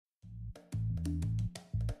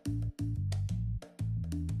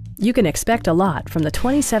You can expect a lot from the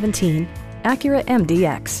 2017 Acura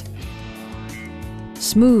MDX.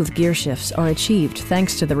 Smooth gear shifts are achieved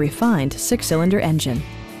thanks to the refined 6-cylinder engine,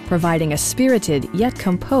 providing a spirited yet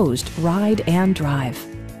composed ride and drive.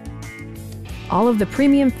 All of the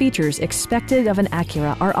premium features expected of an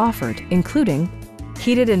Acura are offered, including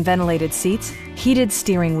heated and ventilated seats, heated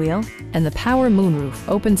steering wheel, and the power moonroof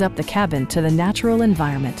opens up the cabin to the natural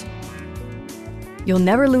environment. You'll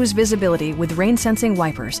never lose visibility with rain-sensing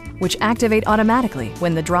wipers, which activate automatically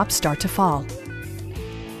when the drops start to fall.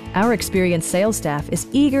 Our experienced sales staff is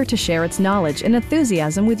eager to share its knowledge and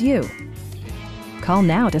enthusiasm with you. Call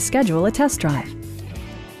now to schedule a test drive.